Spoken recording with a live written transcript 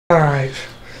Alright.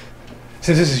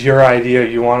 Since this is your idea,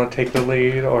 you want to take the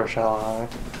lead, or shall I?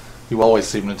 You always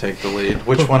seem to take the lead.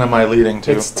 Which one am I leading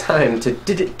to? It's time to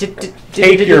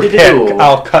Take your pick.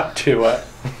 I'll cut to it.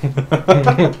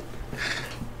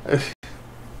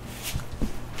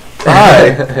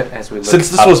 Hi. Since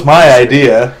this was my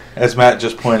idea, as Matt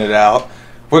just pointed out,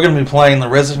 we're going to be playing the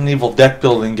Resident Evil deck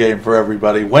building game for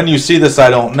everybody. When you see this, I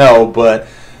don't know, but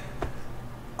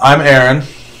I'm Aaron.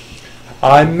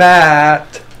 I'm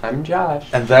Matt. I'm Josh.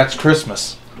 And that's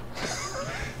Christmas.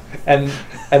 And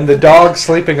the dog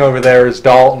sleeping over there is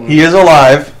Dalton. He is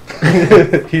alive.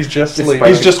 He's just sleeping.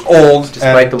 He's just old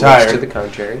despite and the tired. looks to the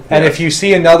contrary. And if you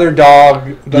see another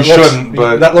dog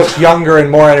that looks younger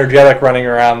and more energetic running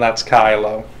around, that's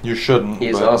Kylo. You shouldn't, He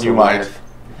is but also you might.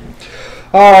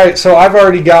 Alright, so I've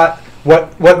already got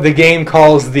what the game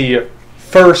calls the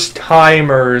first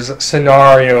timers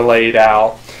scenario laid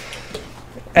out.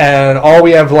 And all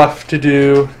we have left to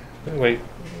do... Wait,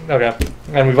 okay.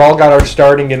 And we've all got our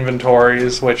starting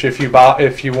inventories, which if you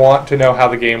want to know how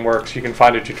the game works, you can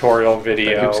find a tutorial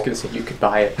video. I was going to say you could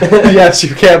buy it. Yes,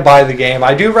 you can buy the game.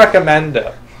 I do recommend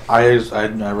it. I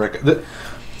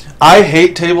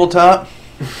hate tabletop,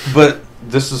 but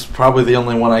this is probably the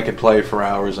only one I could play for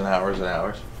hours and hours and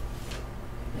hours.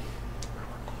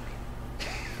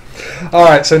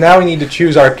 Alright, so now we need to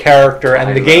choose our character,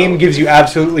 and the game gives you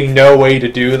absolutely no way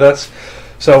to do this.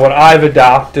 So what I've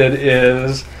adopted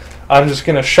is, I'm just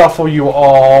going to shuffle you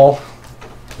all.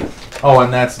 Oh,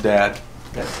 and that's Dad.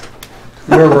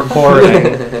 We're recording.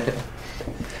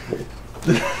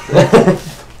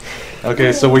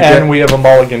 Okay, so we have a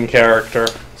mulligan character.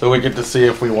 So we get to see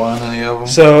if we won any of them?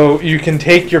 So you can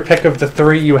take your pick of the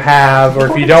three you have, or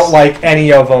if you don't like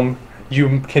any of them,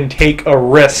 you can take a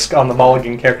risk on the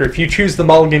mulligan character. If you choose the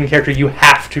mulligan character, you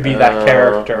have to be that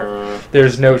character.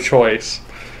 There's no choice.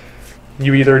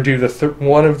 You either do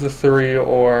one of the three,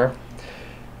 or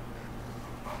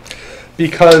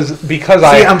because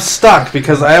I'm stuck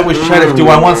because I always try to. Do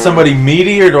I want somebody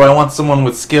meaty or do I want someone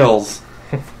with skills?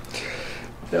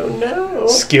 No.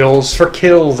 Skills for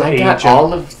kills. I got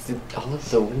all of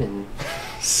the women.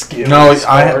 Skills. No,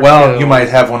 kills. You might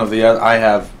have one of the other. I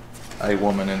have a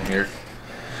woman in here.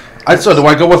 So do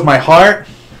I go with my heart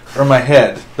or my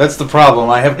head? That's the problem.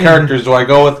 I have characters. Do I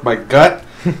go with my gut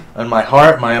and my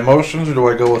heart, my emotions, or do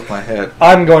I go with my head?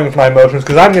 I'm going with my emotions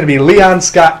because I'm going to be Leon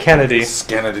Scott Kennedy.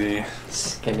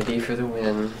 Kennedy for the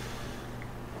win.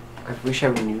 I wish I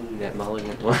knew that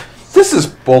mulligan was. This is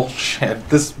bullshit.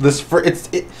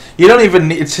 You don't even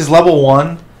need. It's his level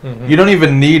 1. Mm-hmm. You don't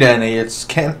even need any. It's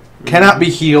cannot be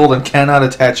healed and cannot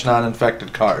attach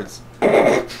non-infected cards.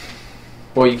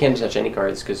 Well, you can't touch any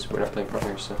cards because we're not playing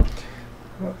partners, so...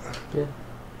 Yeah.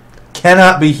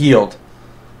 Cannot be healed.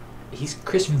 He's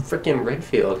Chris frickin'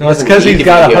 Redfield. No, it's because he's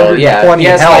got 120 health. He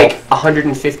has like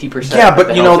 150%. Yeah,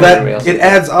 but you know that it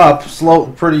adds up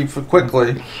pretty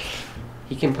quickly.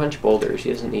 He can punch boulders.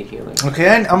 He doesn't need healing. Okay,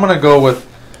 I'm gonna go with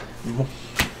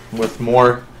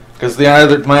more because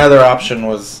my other option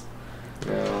was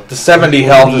the 70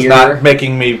 health is not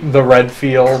making me the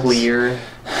Redfield clear.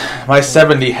 My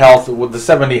 70 health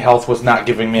was not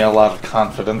giving me a lot of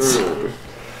confidence.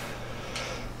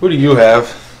 Who do you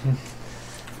have?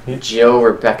 Jill,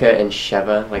 Rebecca, and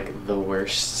Sheva, like the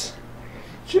worst.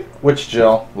 Which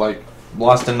Jill? Like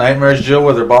Lost in Nightmares Jill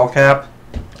with her ball cap?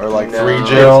 Or like 3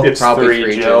 Jill? It's probably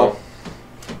 3 Jill.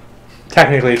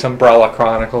 Technically it's Umbrella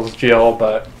Chronicles Jill,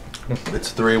 but...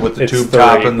 It's 3 with the tube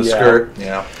top and the skirt.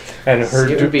 Yeah. And her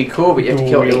it would be cool, but you have to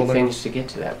kill 8 things to get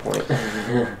to that point.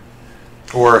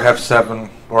 Or have 7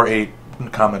 or 8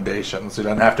 commendations. It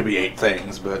doesn't have to be 8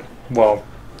 things, but... Well,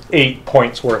 8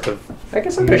 points worth of... I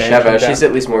guess I'll go Sheva. She's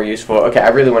at least more useful. Okay, I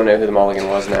really want to know who the mulligan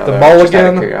was now. The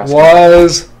mulligan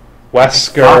was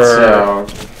Wesker. So.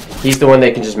 He's the one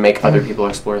that can just make other people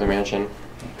explore the mansion.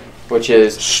 Which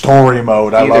is... Story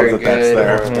mode. I love that that's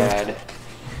there. Or bad.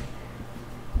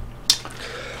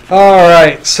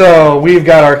 Alright, so we've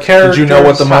got our characters. Did you know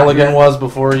what the mulligan was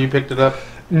before you picked it up?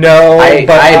 No,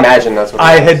 but I imagine that's what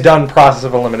I had done process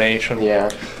of elimination. Yeah.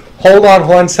 Hold on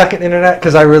 1 second, Internet,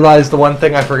 because I realized the one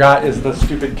thing I forgot is the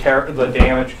stupid the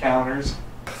damage counters.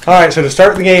 Alright, so to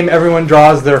start the game, everyone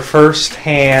draws their first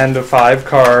hand of 5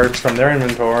 cards from their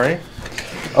inventory.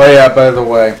 Oh yeah, by the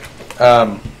way,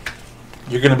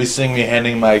 you're going to be seeing me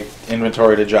handing my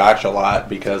inventory to Josh a lot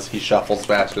because he shuffles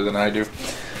faster than I do.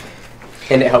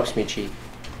 And it helps me cheat.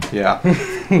 Yeah.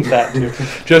 That too.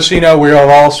 Just so you know, we have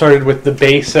all started with the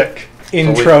basic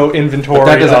intro inventory. But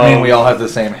that doesn't mean we all have the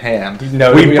same hand.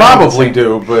 No, we probably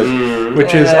do, but...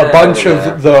 Which is a bunch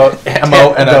of the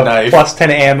ammo and a knife. Plus 10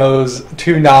 ammos,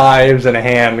 2 knives, and a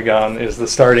handgun is the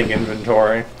starting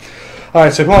inventory. All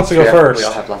right, so who wants to go Yeah, first? We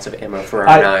all have lots of ammo for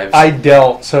our knives. I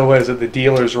dealt. So is it the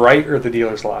dealer's right or the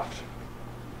dealer's left?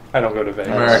 I don't go to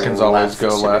Vegas. Americans always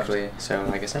go left. So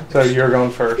I guess I'm So you're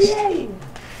going first. Yay!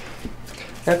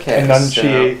 Okay.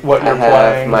 Enunciate so what you're I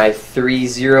have playing. my 3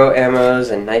 0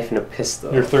 ammos, a knife, and a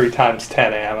pistol. Your 3 times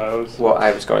 10 ammos. Well,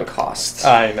 I was going cost.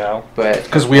 I know. But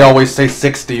Because we always say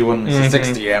 60 when it's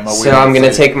 60 ammo. so I'm going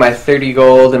to take my 30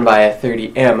 gold and buy a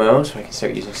 30 ammo so I can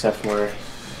start using stuff more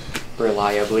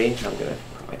reliably. I'm going to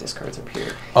put my discards up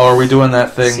here. Oh, are we doing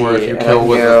that thing where if you and I kill can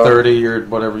with go- a 30 or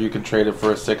whatever, you can trade it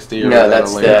for a 60? Or No, is that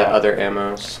that's a the later? other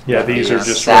ammos. Yeah, these are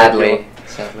just sadly.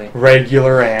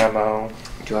 regular ammo.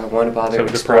 Do I want to bother So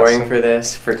exploring depressing. for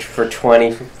this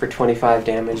for 25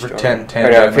 damage? For or- 10 or no,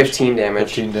 damage. 15 damage.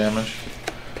 15 damage.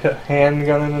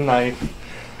 Handgun and a knife.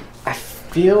 I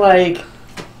feel like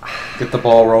Get the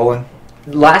ball rolling.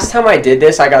 last time I did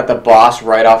this, I got the boss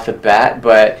right off the bat,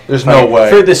 but There's no way.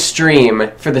 for the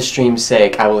stream's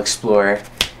sake, I will explore.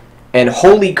 And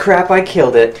holy crap, I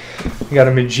killed it! You got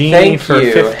a Magini Thank for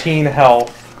you. 15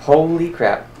 health. Holy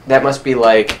crap! That must be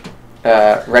like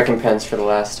recompense for the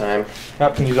last time.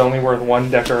 Yep, and he's only worth 1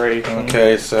 decoration.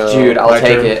 Okay, so... Dude, I'll my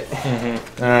take turn. it.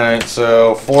 Mm-hmm. Alright,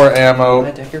 so 4 ammo.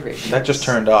 My decoration. That just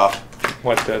turned off.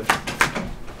 What did?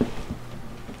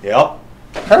 Yep.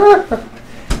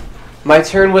 My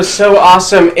turn was so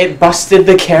awesome, it busted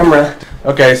the camera.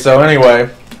 Okay, so anyway,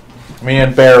 me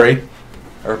and Barry,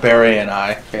 or Barry and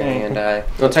I. Barry and I.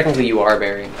 Well, technically, you are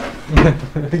Barry.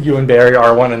 You and Barry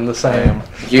are one and the same.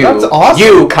 You, That's awesome.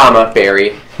 you, comma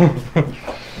Barry.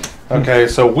 Okay,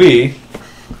 so we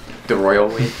The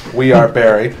royal we. are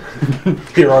Barry.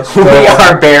 Here are We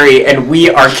are Barry, and we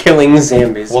are killing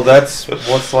zombies. Well, that's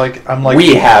what's like. I'm like.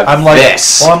 We have I'm like,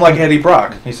 this. Well, I'm like Eddie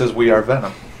Brock. He says we are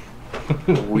Venom.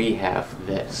 We have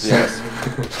this. Yes.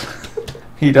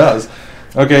 He does.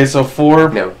 Okay, so 4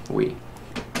 No, we.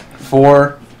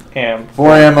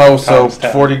 ammo, so Times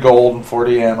 10. 40 gold and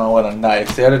 40 ammo and a knife.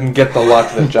 See, I didn't get the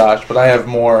luck that Josh, but I have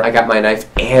more. I got my knife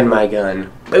and my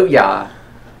gun. Booyah!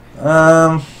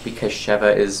 Because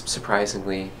Sheva is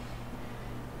surprisingly.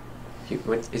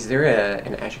 What is there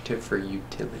an adjective for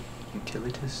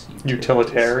utilitas?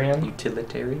 Utilitarian?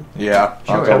 Utilitarian. Yeah,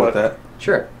 I'll Sure. go with that.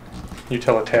 Sure.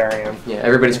 Utilitarian. Yeah,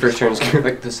 everybody's first turn is gonna be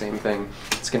like the same thing.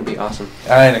 It's gonna be awesome.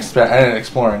 I didn't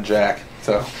explore in Jack,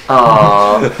 so.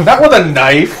 Aww. Not with a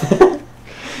knife.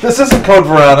 This isn't Code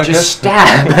Veronica. Just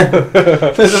stab.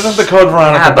 This isn't the Code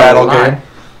Veronica Stab a battle lot. game.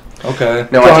 Okay.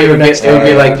 No, Draw I think your it would, next it would be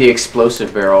area. like the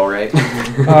explosive barrel, right?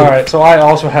 Alright, so I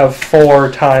also have 4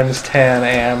 times 10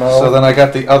 ammo. So then I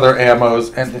got the other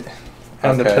ammos and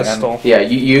the okay, pistol. Yeah,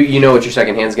 you know what your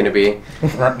second hand's gonna be.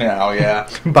 Right now, yeah.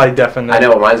 By definition. I know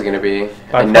what mine's gonna be.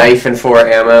 By A knife and 4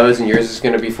 ammos, and yours is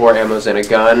gonna be 4 ammos and a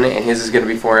gun, and his is gonna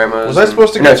be 4 ammos. Was I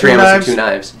supposed to No, get 3 2 ammos knives? and 2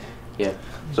 knives.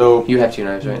 So You have 2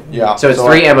 knives, right? yeah. So it's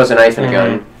 3 ammos, a knife, and a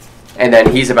gun. Mhm. And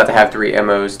then he's about to have 3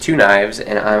 ammos, 2 knives,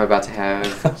 and I'm about to have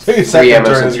So your 3 second ammos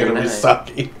turn and is 2 gonna be knives.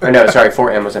 sucky. Or no, sorry,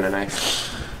 4 ammos and a knife.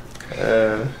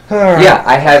 Alright. Yeah,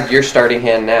 I have your starting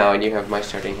hand now, and you have my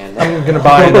starting hand now. I'm going to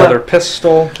buy another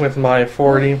pistol with my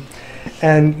 40.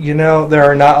 And, you know, there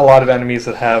are not a lot of enemies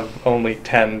that have only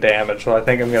 10 damage, so I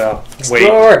think I'm going to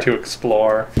Explore. wait to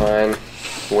explore. Fine.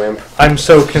 Wimp. I'm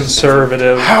so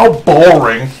conservative. How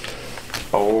boring.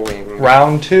 Bowling.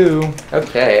 Round 2.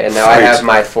 Okay, and now I Sweet. have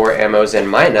my 4 ammos and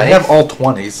my knife. I have all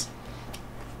 20s.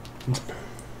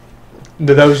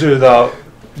 Those are the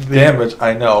Damage,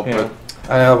 I know, Yeah. but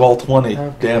I have all 20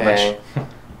 damage. Okay.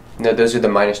 No, those are the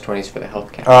 -20s for the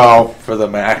health cap. Oh, for the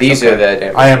max. These okay. are the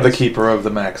damage. I am the ones. keeper of the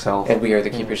max health. And we are the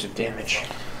keepers of damage.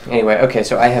 Anyway, okay,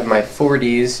 so I have my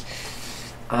 40s.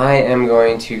 I am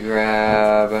going to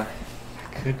grab...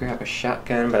 I could grab a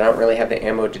shotgun, but I don't really have the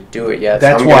ammo to do it yet.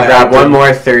 That's so I'm going why to I grab one did-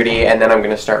 more 30, and then I'm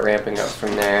going to start ramping up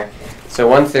from there. So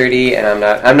 130, and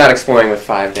I'm not exploring with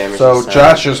 5 damage. So this time.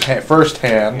 Josh's first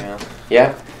hand.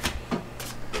 Yeah.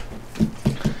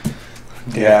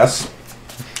 Yes.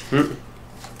 Hmm.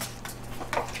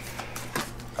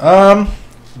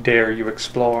 Dare you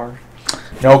explore.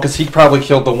 No, because he probably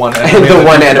killed the one And enemy. the that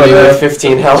one he enemy put with in.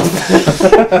 15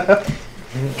 health.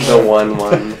 The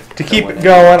one. To keep it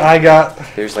going, I got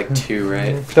There's like 2,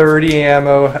 right? 30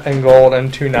 ammo and gold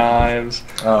and 2 knives.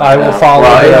 Oh, I will No. follow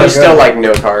Well, the- there's still like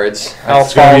no cards. I'll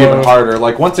It's going to be follow- even harder.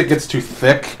 Like, once it gets too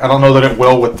thick, I don't know that it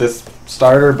will with this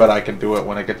starter, but I can do it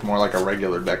when it gets more like a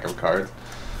regular deck of cards.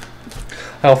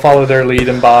 I'll follow their lead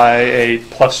and buy a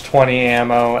plus 20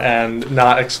 ammo and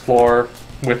not explore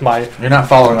with my You're not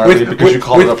following our lead because you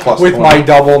called it a plus with 20. my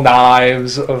double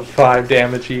knives of 5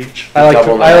 damage each. I like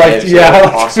Double to, I like knives to, yeah, are I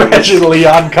like awesome. to imagine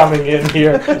Leon coming in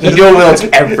here. He dual wields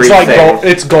everything. It's like gold,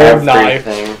 it's gold knife.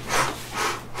 Everything.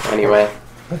 Anyway,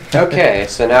 Okay,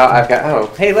 so now I've got. Oh,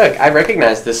 hey, look! I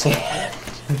recognize this hand.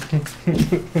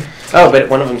 Oh, but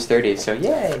one of them's 30, so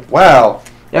yay! Wow.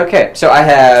 Okay, so I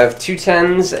have 2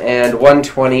 10s and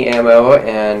 120 ammo,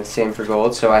 and same for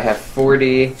gold. So I have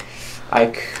 40. I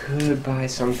could buy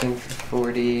something for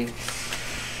 40.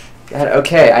 God,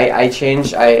 okay,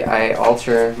 I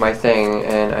alter my thing,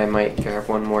 and I might grab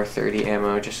one more 30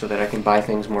 ammo just so that I can buy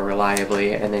things more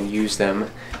reliably and then use them.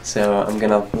 So I'm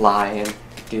gonna lie and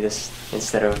do this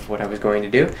instead of what I was going to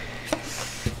do.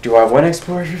 Do I want to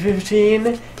explore for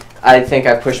 15? I think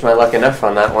I pushed my luck enough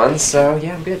on that one, so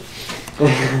yeah, I'm good.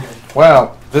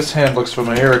 Wow, this hand looks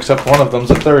familiar, except one of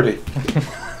them's a 30.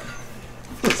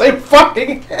 The same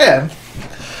fucking hand.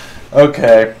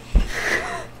 Okay.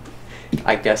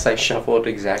 I guess I shuffled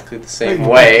exactly the same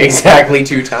way, exactly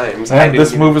 2 times. And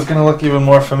this move is going to look even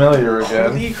more familiar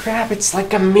again. Holy crap, it's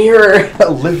like a mirror. A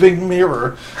living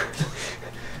mirror.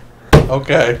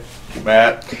 Okay,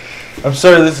 Matt. I'm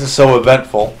sorry this is so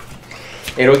eventful.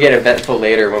 It'll get eventful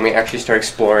later when we actually start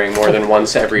exploring more than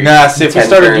once every Nah, see, if we 10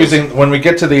 started turns. using, when we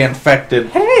get to the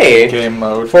infected game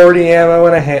mode. 40 ammo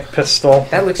and a pistol.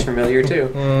 That looks familiar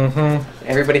too. Mm-hmm.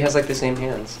 Everybody has like the same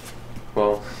hands.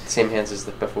 Well, same hands as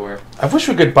the before. I wish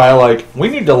we could buy, like, we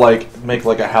need to, like, make,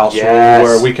 like, a house rule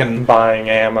where we can... Buying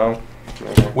ammo.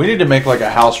 Okay. We need to make, like, a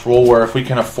house rule where if we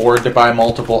can afford to buy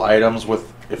multiple items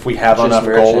with, if we have enough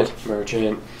gold.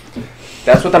 Merchant.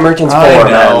 That's what the merchant's for, I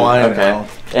know, man. I know.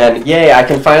 And yay, I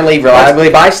can finally reliably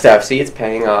buy stuff. See, it's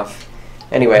paying off.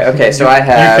 Anyway, okay, so I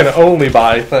have... You can only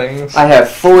buy things. I have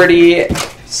 40,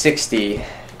 60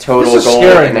 total This is gold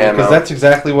scaring and me, ammo. because that's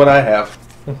exactly what I have.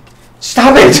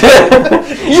 Stop it!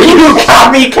 You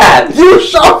copycat! You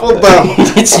shuffled them!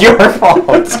 It's your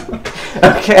fault.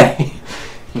 Okay.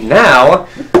 Now,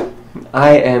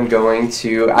 I am going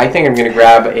to... I think I'm going to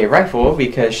grab a rifle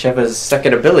because Sheva's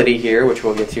second ability here, which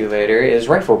we'll get to later, is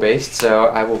rifle-based. So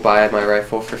I will buy my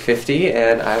rifle for 50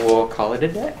 and I will call it a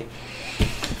day.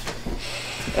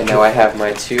 And now I have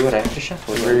my 2 and I have to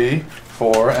shuffle again. 3,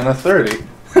 4, and a 30.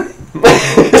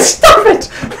 Stop it!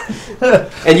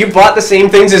 And you bought the same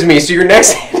things as me, so your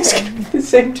next hand is going to be the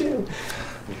same too.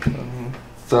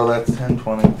 So that's 10,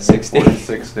 20, 60. 40,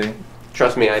 60.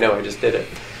 Trust me, I know, I just did it.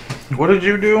 What did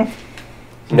you do?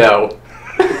 No.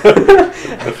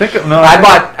 I think no. I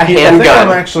bought a handgun.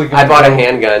 I bought a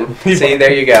handgun. See,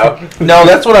 there you go. No,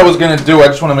 that's what I was gonna do. I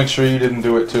just want to make sure you didn't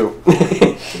do it too.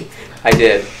 I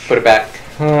did. Put it back.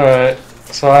 Alright.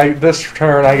 So this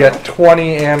turn I get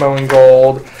 20 ammo and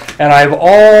gold, and I have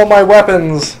all my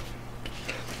weapons.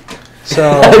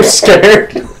 So I'm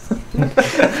scared.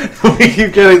 We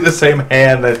keep getting the same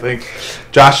hand, I think.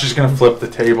 Josh is gonna flip the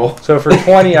table. So for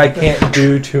 20 I can't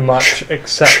do too much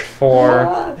except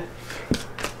for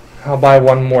I'll buy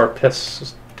one more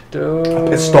pistol.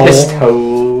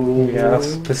 Pistol.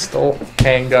 Yes, pistol.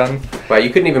 Handgun. Wow, you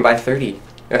couldn't even buy 30.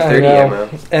 Or I 30 know. ammo.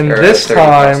 And Or this 30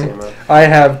 plus time ammo. I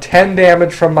have 10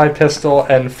 damage from my pistol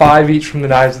and 5 each from the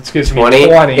knives. It gives me 20.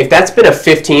 20. If that's been a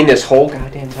 15 this whole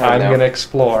goddamn time, I'm now. gonna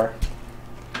explore.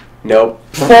 Nope.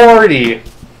 40.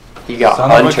 He got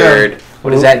Son of a huntered. gun.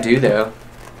 What does that do, though?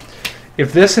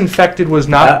 If this infected was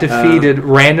not defeated,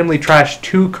 randomly trash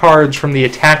 2 cards from the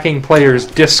attacking player's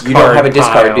discard You don't have a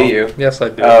discard, pile. do you? Yes, I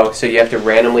do. Oh, so you have to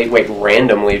randomly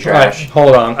trash. Right,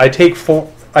 hold on. I take 30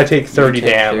 You take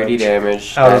damage. 30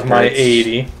 damage. Out That of my hurts.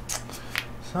 80.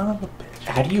 Son of a bitch.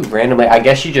 How do you randomly... I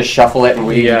guess you just shuffle it and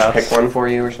we Yes. just pick one for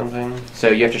you or something? So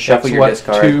you have to shuffle That's your what,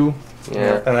 discard. 2.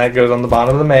 Yeah. And that goes on the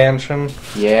bottom of the mansion.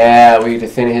 Yeah, we have to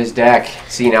thin his deck.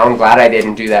 See, now I'm glad I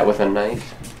didn't do that with a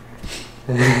knife.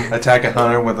 Attack a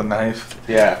hunter with a knife.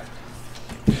 Yeah.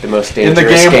 The most In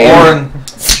dangerous the game, game. or in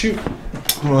shoot,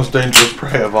 the most dangerous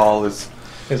prey of all is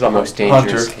The most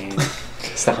dangerous hunter. game.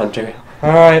 It's the hunter.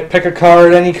 Alright, pick a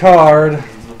card, any card.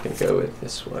 I'm going to go with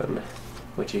this one.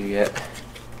 What'd you get?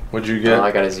 What'd you get? Oh,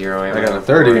 I got a 0 ammo. I got a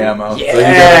 30 ammo. So you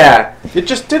Yeah! it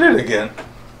just did it again.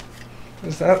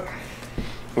 Is that?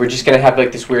 We're just going to have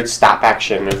like this weird stop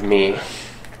action of me.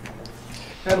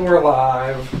 And we're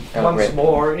live Oh, once great.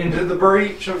 more into the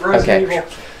breach of Resident Okay. Evil.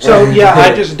 So yeah,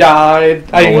 I just died.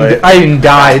 I didn't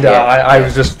die. I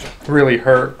was just really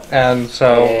hurt, and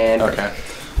so And Okay.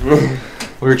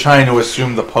 We were trying to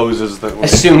assume the poses that we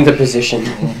assume the position.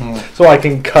 so I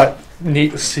can cut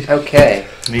neat. Okay.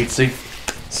 Neatsy.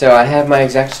 So I have my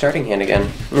exact starting hand again.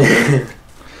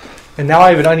 And now I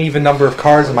have an uneven number of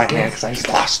cards in my hand because I just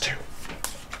lost 2.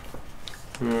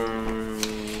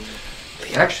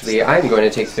 Actually, I'm going to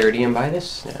take 30 and buy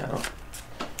this now.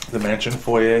 The mansion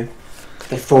foyer.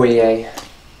 The foyer.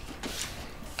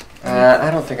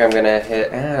 I don't think I'm going to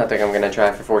hit... I don't think I'm going to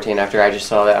try for 14 after I just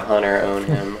saw that Hunter own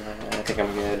him. I think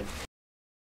I'm good.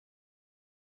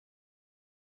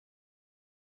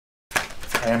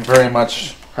 I am very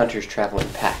much... Hunters travel in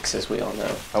packs, as we all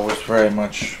know. I was very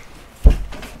much...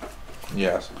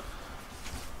 Yes.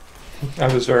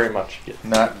 I was very much...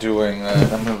 Not doing...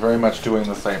 I'm very much doing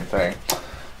the same thing.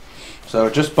 So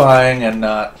just buying and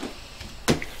not...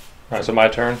 Alright, so my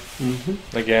turn.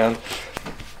 Mm-hmm. Again.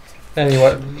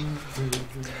 Anyway.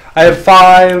 I have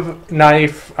 5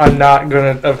 knife. I'm not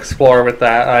going to explore with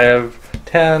that. I have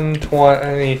 10,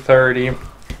 20, 30,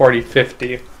 40,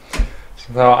 50.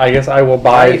 So I guess I will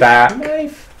buy back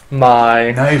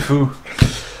my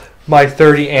my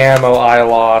 30 ammo I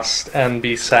lost and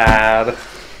be sad.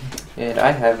 And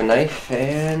I have a knife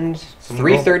and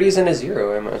 3 30s and a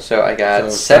 0 ammo. So I got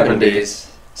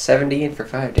 70s. 70 and for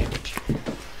 5 damage.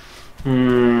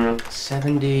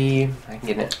 70. I can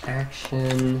get an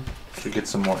action. Should get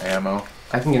some more ammo.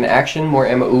 I can get an action, more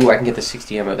ammo. Ooh, I can get the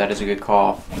 60 ammo. That is a good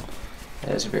call.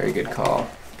 That is a very good call.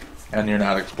 And you're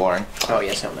not exploring. Oh,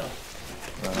 yes, hell no.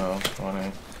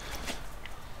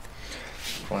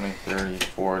 20, 30,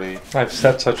 40. I've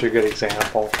set such a good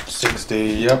example. 60,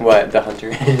 yep. What, the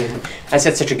hunter? I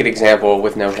set such a good example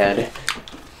with no head.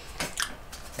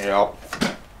 Yep.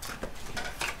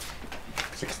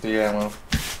 60 ammo.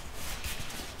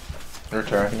 Your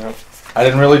turn. Yep. I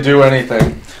didn't really do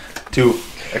anything to...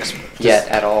 Yet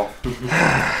at all.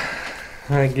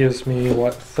 That gives me,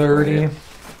 what, 30?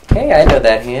 Hey, I know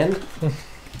that hand.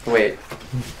 Wait.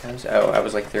 I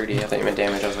was like 30. I thought you meant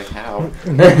damage. I was like, how?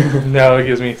 No, it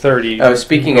gives me 30. Oh,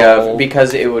 speaking of,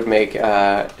 because it would make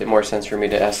more sense for me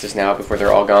to ask this now before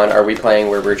they're all gone, are we playing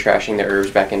where we're trashing the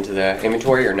herbs back into the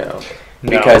inventory or no? No.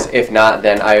 Because if not,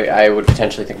 then I would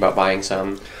potentially think about buying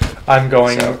some.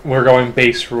 We're going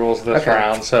base rules this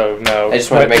round, so no. I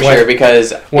just wanted to make sure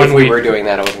because if we were doing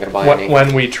that, I wasn't going to buy any.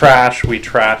 When we trash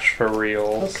for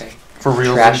reals. Okay. For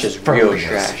real. Trash is real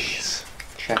trash.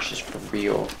 Trash is for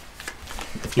real.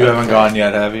 You haven't gone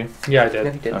yet, have you? Yeah, I did.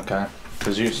 No, you did. Okay.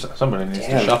 Because somebody needs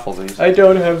to shuffle these. I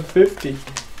don't have 50.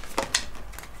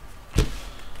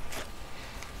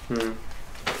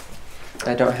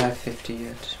 I don't have 50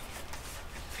 yet.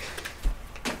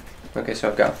 Okay, so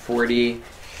I've got 40.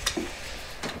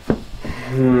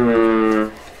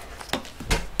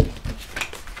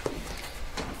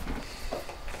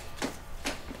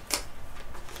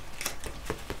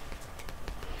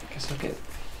 Guess I'll get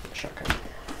a shotgun.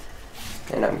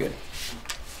 And I'm good.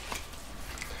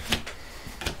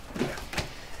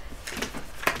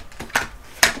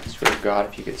 I swear to God,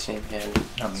 if you get the same hand,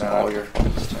 it's all your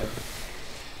fault this time.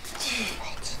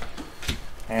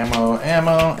 Ammo,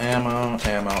 ammo, ammo,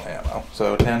 ammo, ammo.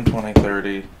 So 10, 20,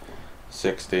 30,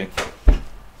 60.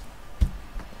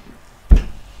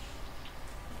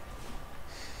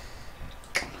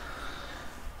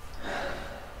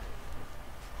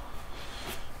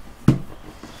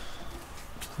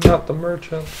 Not the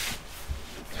merchant.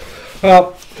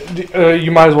 Well,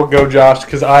 you might as well go, Josh,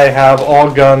 because I have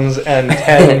all guns and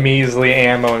 10 measly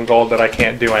ammo and gold that I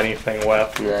can't do anything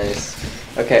with. Nice.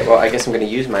 Okay, well, I guess I'm going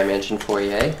to use my mention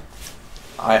foray.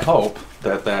 I hope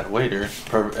that waiter...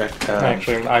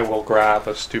 Actually, I will grab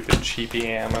a stupid cheapy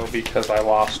ammo because I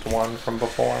lost one from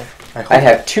before. I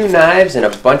have 2 knives and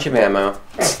a bunch of ammo.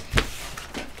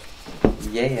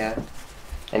 Yeah.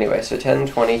 Anyway, so 10,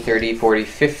 20, 30, 40,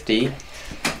 50.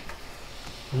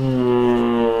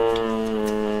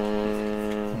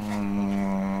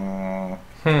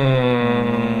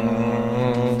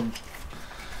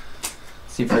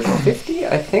 See, for 50,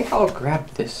 I think I'll grab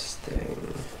this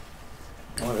thing.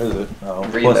 What is it? Oh,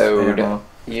 Reload.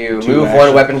 You Two move action.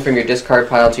 one weapon from your discard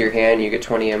pile to your hand. You get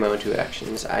 20 ammo and 2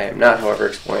 actions. I am not, however,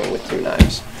 exploring with 2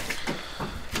 knives.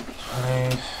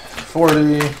 20,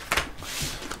 40.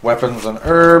 Weapons and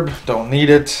herb. Don't need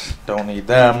it. Don't need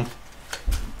them.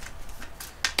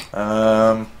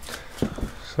 So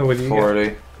what do you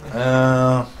 40.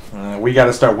 We got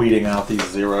to start weeding out these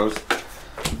zeros.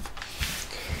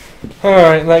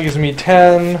 Alright, that gives me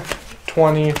 10,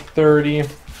 20, 30,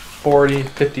 40,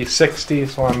 50, 60,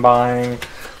 so I'm buying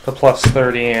the plus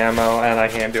 30 ammo, and I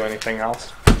can't do anything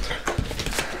else.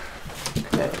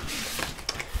 Okay.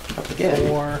 Up again.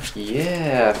 4.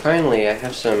 Yeah, finally, I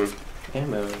have some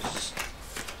ammos.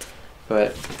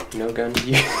 But no gun to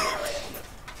use.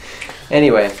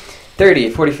 Anyway,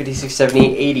 30, 40, 50, 60,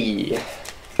 70, 80.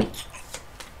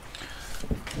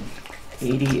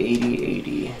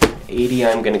 80. 80,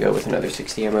 I'm going to go with another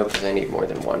 60 ammo because I need more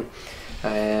than one.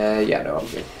 Yeah, no, I'm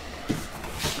good.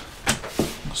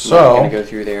 So, I'm going to go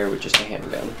through there with just a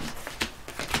handgun.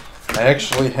 I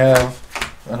actually have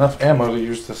enough ammo to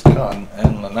use this gun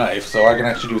and the knife, so I can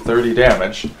actually do 30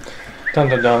 damage. Dun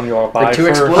dun dun, you want to buy For 2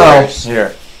 first? explorers.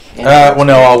 Here. And Well,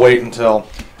 no, I'll wait until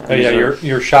Oh yeah,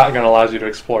 your shotgun allows you to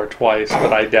explore twice,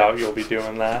 but I doubt you'll be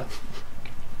doing that.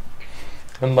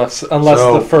 Unless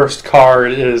the first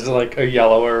card is like a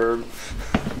yellow herb.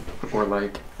 Or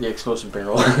like the explosive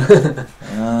barrel.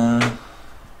 I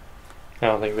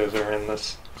don't think those are in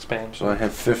this expansion. So I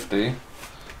have 50.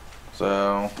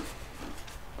 So...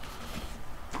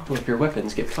 Well, if your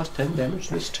weapons get plus 10 damage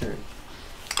this turn.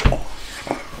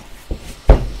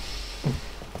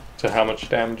 So how much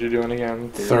damage are you doing again?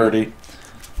 30.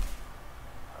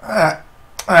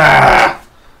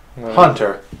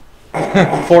 Hunter.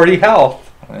 40 health.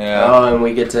 Yeah. Oh, and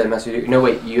we get to mess with you. No,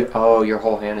 wait. Your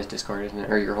whole hand is discarded, isn't it?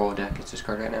 Or your whole deck is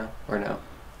discarded right now? Or no?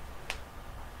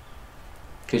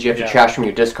 Because you have to trash from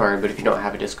your discard, but if you don't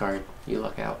have a discard, you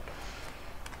luck out.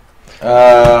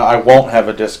 I won't have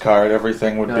a discard.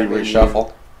 Everything would be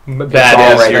reshuffle.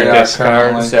 That is your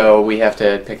discard. So we have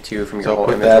to pick 2 from your whole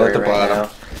put inventory that at the right bottom. now.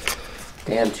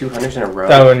 Damn, 2 hunters in a row.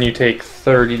 Oh, and you take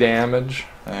 30 damage.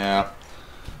 Yeah.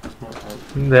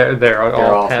 They're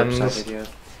all flip-sided, tens. yeah.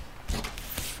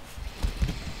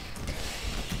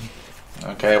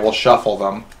 Okay, we'll shuffle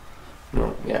them.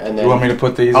 Yeah, and then You want me to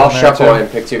put these I'll in there shuffle too? and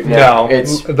pick 2. No,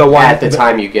 it's the one at the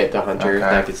time you get the hunter. Okay,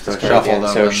 That gets so discarded shuffle again.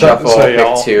 them So and- shuffle, So pick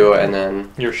y'all- 2, and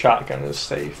then your shotgun is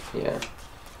safe. yeah.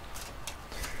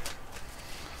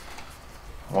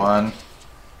 1.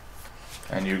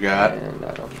 And you got... And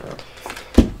I don't know.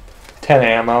 10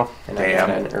 ammo. And I got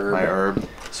an herb. my herb.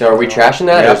 So are we trashing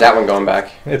that, or Yep. is that one going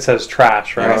back? It says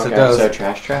trash, right? Yes, it does. So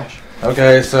trash.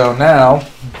 Okay, so now,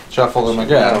 shuffle them Now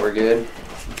again. we're good.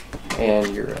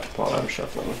 And you're up while I'm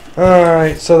shuffling.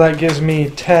 Alright, so that gives me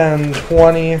 10,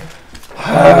 20,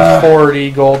 and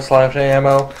 40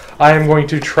 gold/ammo. I am going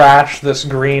to trash this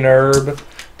green herb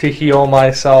to heal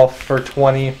myself for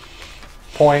 20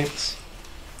 points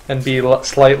and be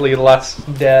slightly less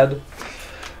dead.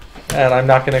 And I'm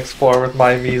not going to explore with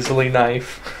my measly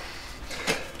knife.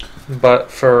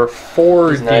 But for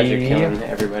 40... These knives are killing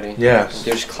everybody. Yes.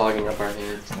 They're just clogging up our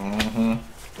hands.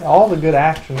 Mm-hmm. All the good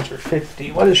actions are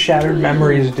 50. What does Shattered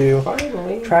Memories do?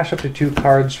 Finally. Trash up to 2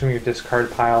 cards from your discard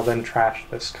pile, then trash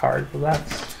this card. Well,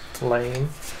 that's lame.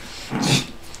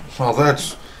 Well,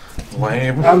 that's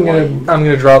lame. I'm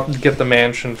gonna get the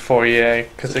mansion foyer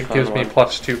because it gives me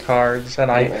 +2 cards,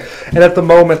 and at the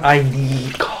moment I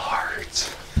need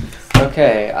cards.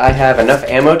 Okay, I have enough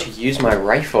ammo to use my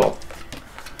rifle.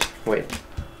 Wait.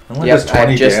 Only Yep, does I have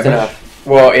 20 just damage? enough.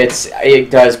 Well,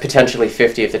 it does potentially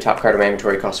 50 if the top card of my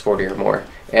inventory costs 40 or more,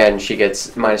 and she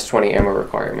gets minus 20 ammo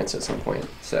requirements at some point.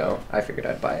 So I figured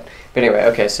I'd buy it. But anyway,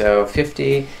 okay, so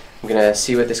 50. I'm gonna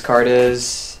see what this card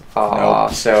is.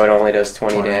 Nope. So it only does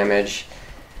 20 damage.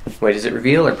 Wait, does it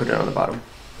reveal or put it on the bottom?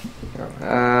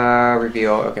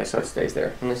 Reveal. Okay, so it stays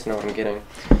there. At least I know what I'm getting.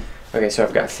 Okay, so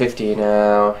I've got 50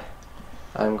 now.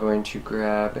 I'm going to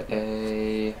grab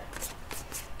a...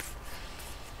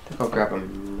 I'll grab a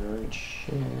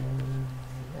merchant.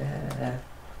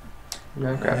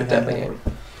 No, grab a deadly aim.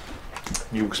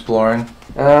 You exploring?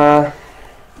 Yeah,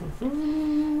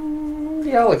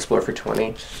 I'll explore for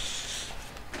 20.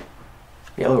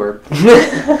 Yellow herb.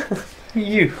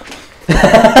 You. 2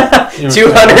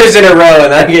 hunters in a row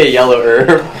and I get yellow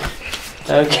herb.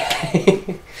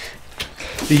 Okay.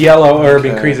 The yellow herb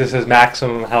increases his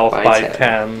maximum health By by 10.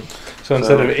 10. So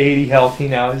instead of 80 health, he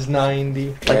now is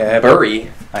 90. Like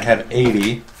Burry. I have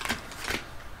 80.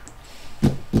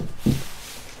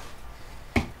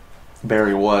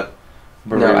 Barry what?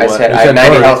 Burry No, I what? said You I have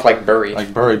 90 Burry. health like Burry.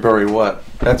 Like Burry what?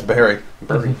 That's Barry.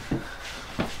 Burry.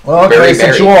 Well, okay, Barry,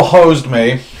 since Barry. you all hosed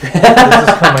me, this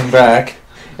is coming back.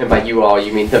 And by you all,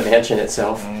 you mean the mansion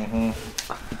itself. Mm-hmm.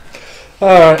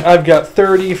 Alright, I've got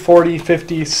 30, 40,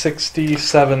 50, 60,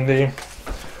 70.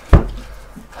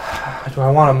 Do I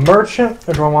want a merchant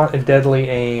or do I want a deadly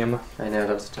aim? I know,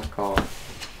 that was a tough call.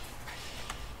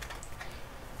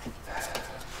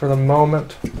 For the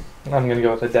moment, I'm going to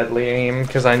go with a deadly aim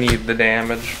because I need the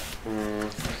damage.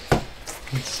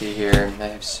 Let's see here. I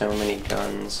have so many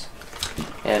guns.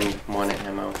 And 1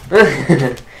 ammo.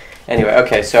 Anyway,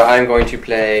 okay, so I'm going to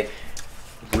play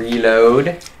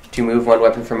Reload to move 1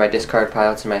 weapon from my discard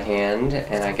pile to my hand.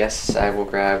 And I guess I will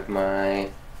grab my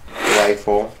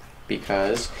rifle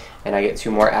because... And I get 2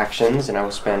 more actions, and I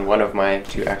will spend 1 of my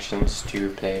 2 actions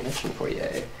to play Mission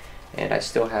Foyer. And I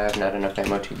still have not enough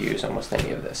ammo to use almost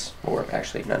any of this. Or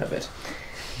actually, none of it.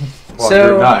 Well, So-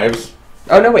 your knives.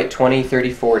 Oh, no, wait. 20,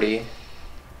 30, 40.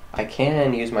 I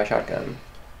can use my shotgun.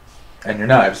 And your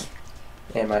knives.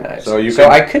 And my knives. So you So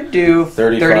can- I could do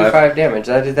 35. 35 damage.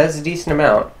 That's a decent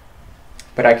amount.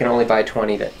 But I can only buy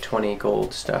 20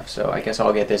 gold stuff. So I guess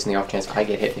I'll get this in the off chance I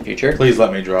get hit in the future. Please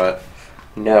let me draw it.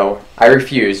 No, I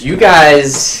refuse. You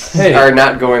guys are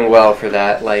not going well for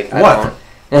that. Like, what? I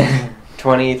don't.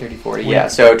 20, 30, 40. Yeah,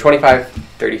 so 25,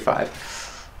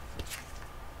 35.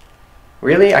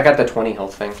 Really? I got the 20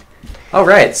 health thing. All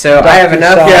right, so I have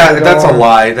enough. Yeah, that's a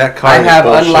lie. That card I have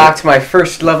is bullshit. unlocked my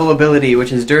first level ability,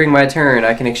 which is during my turn,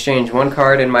 I can exchange one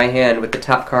card in my hand with the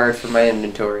top card from my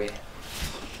inventory.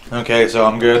 Okay, so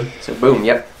I'm good. So boom,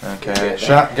 yep. Okay,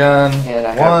 shotgun. And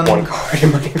I have one card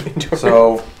in my inventory.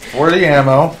 So 40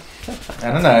 ammo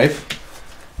and a knife,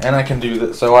 and I can do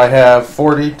this. So I have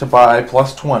 40 to buy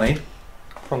plus 20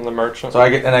 from the merchant. So I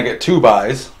get 2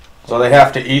 buys. So they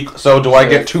have to equal. So do I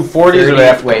get 2 40s or do they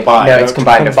have to combine? No, it's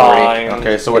combined to 40.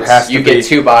 Okay, so it has to be. You get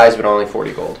 2 buys, but only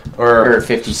 40 gold. Or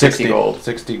 50, 60 gold.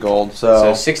 60 gold.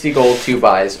 So 60 gold, 2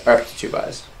 buys, or up to 2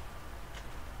 buys.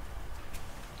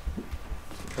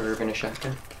 Urban a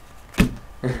shotgun.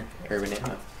 Urban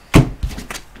ammo.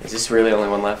 Is this really only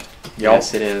one left? Yep.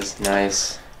 Yes, it is.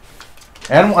 Nice.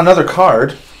 And another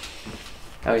card.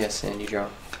 Oh yes, and you draw.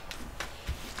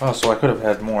 Oh, so I could have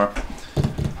had more.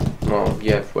 Well,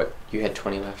 you have what? You had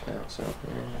 20 left now, so.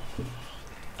 Yeah.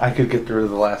 I could get rid of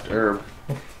the last herb.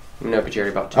 No, but you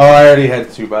already bought 2. Oh, I already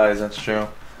had 2 buys. That's true.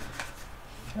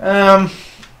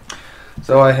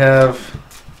 So I have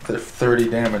 30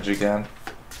 damage again.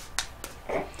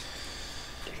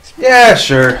 Yeah,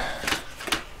 sure.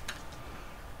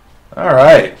 All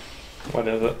right. What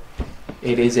is it?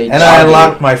 It is a. And I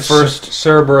unlocked my first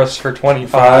Cerberus for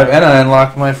 25. And I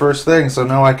unlocked my first thing, so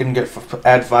now I can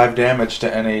add 5 damage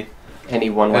to any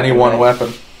one weapon.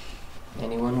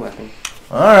 Any one weapon.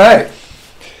 All right.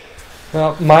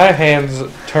 Well, my hand's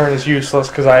turn is useless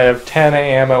because I have 10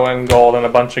 ammo and gold and a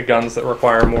bunch of guns that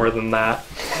require more than that.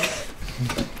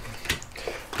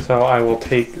 So I will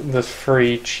take this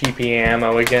free cheapy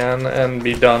ammo again and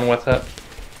be done with it.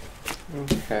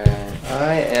 Okay,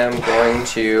 I am going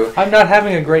to... I'm not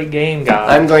having a great game, guys.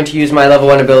 I'm going to use my level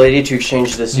 1 ability to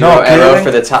exchange the 0 ammo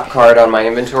for the top card on my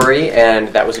inventory, and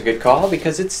that was a good call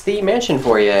because it's the mansion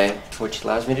foray, which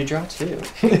allows me to draw 2.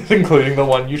 Including the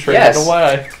one you traded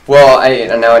away. Well,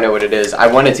 now I know what it is. I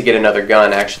wanted to get another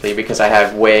gun, actually, because I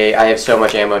have so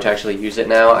much ammo to actually use it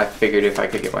now. I figured if I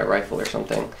could get my rifle or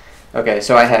something. Okay,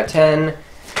 so I have 10,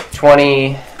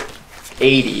 20,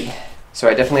 80. So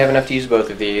I definitely have enough to use both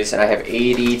of these, and I have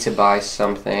 80 to buy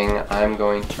something. I'm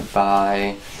going to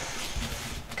buy...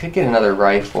 Could get another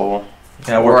rifle.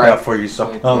 Yeah, I worked out for you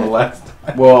so on the last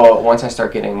time. Well, once I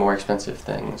start getting more expensive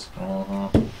things.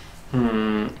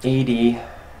 80.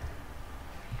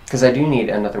 Because I do need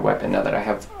another weapon now that I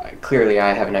have... Clearly,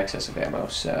 I have an excess of ammo,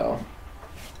 so...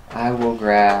 I will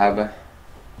grab...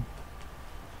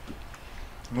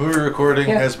 Movie recording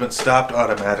has been stopped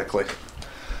automatically.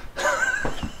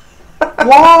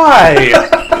 Why?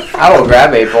 I will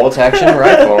grab a bolt-action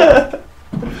rifle.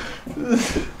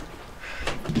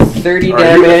 30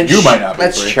 damage. You might not be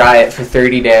Let's free. try it for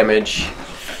 30 damage.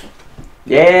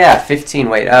 Yeah, 15.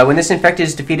 Wait, when this infected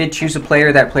is defeated, choose a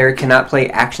player. That player cannot play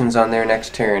actions on their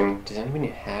next turn. Does anybody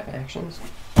have actions?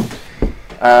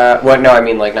 Well, no, I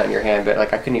mean, like, not in your hand, but,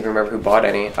 like, I couldn't even remember who bought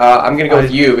any. I'm going to go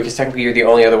with you, because technically you're the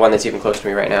only other one that's even close to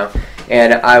me right now.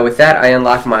 And with that, I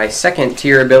unlock my second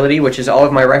tier ability, which is all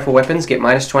of my rifle weapons get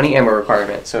minus 20 ammo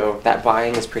requirement. So that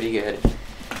buying is pretty good.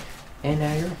 And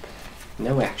now you're up.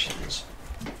 No actions.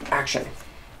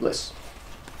 Actionless.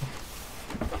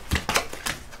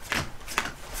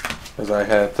 Because I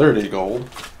had 30 gold.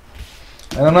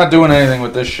 And I'm not doing anything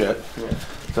with this shit. Yeah.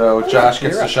 So Josh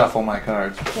gets to shuffle my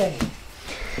cards. Yay.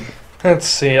 Let's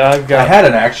see, I've got... I had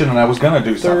an action and I was going to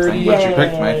do something, but you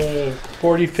picked me.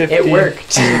 40, 50, it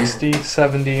worked. 60,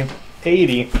 70,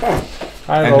 80.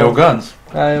 And no guns.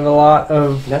 I have a lot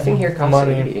of nothing here costs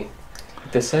money. 80.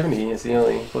 The 70 is the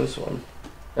only close one.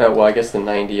 Well, I guess the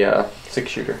 90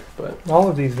 6-shooter, but... All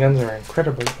of these guns are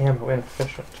incredibly ammo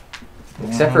inefficient.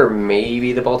 Except for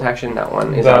maybe the bolt action. That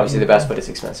one is obviously the best, but it's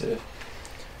expensive.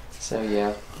 So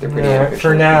yeah, they're pretty inefficient.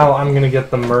 For now, I'm going to get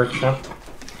the merchant.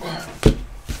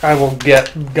 I will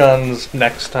get guns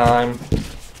next time.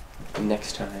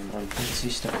 Next time on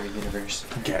Fantasy Star Universe.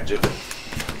 Gadget.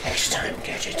 Next time,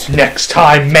 gadget. Next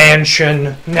time,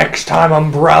 mansion. Next time,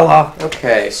 umbrella.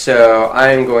 Okay, so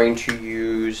I'm going to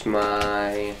use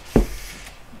my...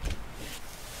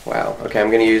 Wow. Okay, I'm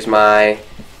going to use my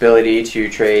ability to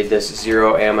trade this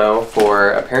 0 ammo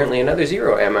for apparently another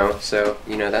 0 ammo. So,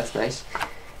 you know, that's nice.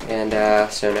 And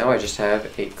so now I just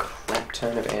have a crap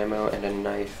ton of ammo and a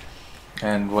knife.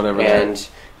 And whatever. And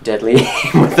deadly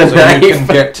aim with a knife. So you can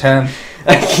get 10.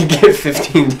 I can get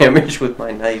 15 damage with my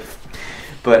knife.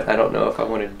 But I don't know if I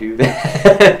want to do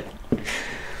that.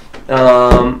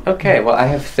 Okay, well, I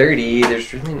have 30.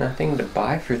 There's really nothing to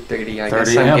buy for 30. I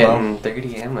guess I'm getting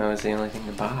 30 ammo is the only thing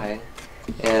to buy.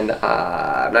 And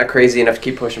I'm not crazy enough to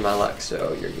keep pushing my luck,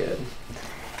 so you're good.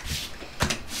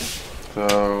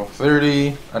 So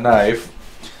 30, a knife.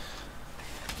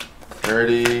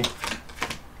 30,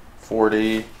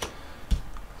 40,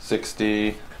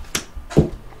 60,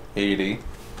 80.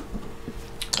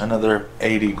 Another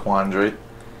 80 quandary.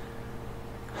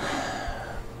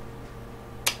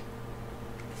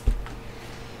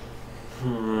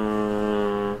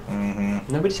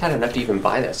 Nobody's had enough to even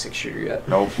buy that 6-shooter yet.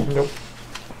 Nope.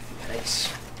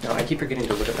 Nice. No, I keep forgetting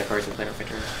to look at my cards and plan out my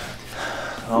turn.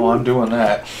 Oh, I'm doing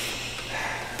that.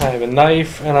 I have a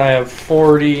knife and I have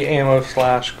 40 ammo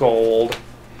 / gold.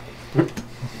 Knife.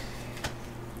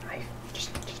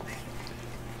 Just knife.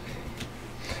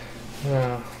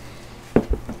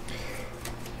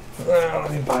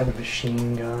 Let me buy the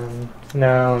machine gun.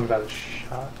 No, let me buy the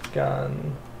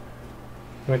shotgun,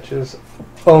 which is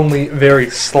only very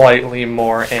slightly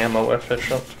more ammo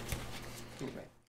efficient.